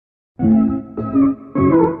Good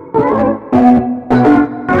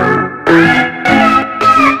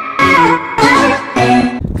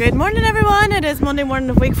morning everyone, it is Monday morning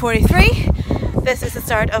of week 43. This is the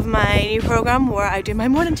start of my new program where I do my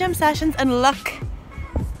morning gym sessions, and look,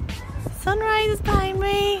 sunrise is behind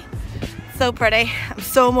me. So pretty. I'm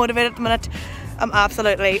so motivated at the minute. I'm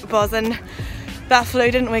absolutely buzzing. That flu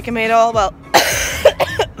didn't wake me at all. Well,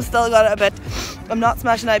 I've still got it a bit. I'm not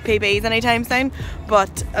smashing out PBs anytime soon,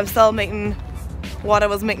 but I'm still making what I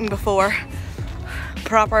was making before.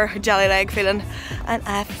 Proper jelly leg feeling, and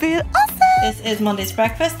I feel awesome. This is Monday's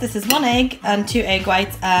breakfast. This is 1 egg and 2 egg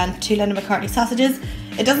whites and 2 Lennon McCartney sausages.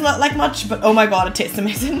 It doesn't look like much, but oh my god, it tastes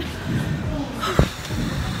amazing.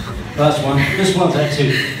 That's one. This one's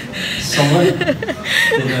actually similar than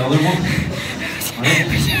the other one.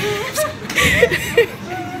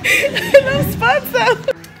 No spots though.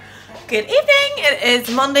 Good evening. It is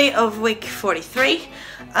Monday of week 43.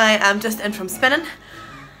 I am just in from spinning.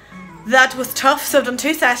 That was tough, so I've done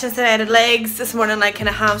 2 sessions today. I did legs this morning, like kind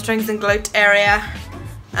of hamstrings and glute area,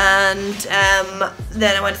 and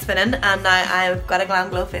then I went spinning, and now I've got a Glam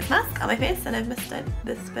Glow face mask on my face, and I've missed out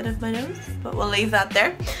this bit of my nose, but we'll leave that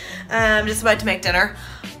there. I'm just about to make dinner,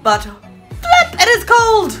 but flip, it is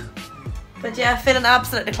cold! But yeah, feeling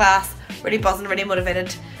absolutely class, really buzzing, really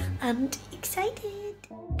motivated, and excited.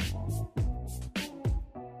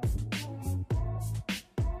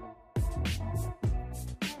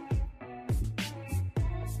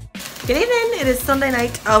 Good evening, it is Sunday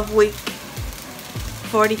night of week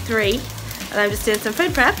 43 and I'm just doing some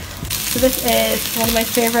food prep. So this is one of my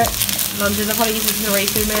favourite lunches. I'll probably use this as a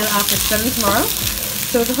race food meal after spinning tomorrow.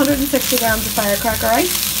 So it's 160 grams of firecracker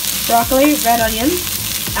rice, broccoli, red onions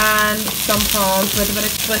and some prawns with a bit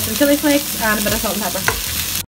of twist and chilli flakes and a bit of salt and pepper.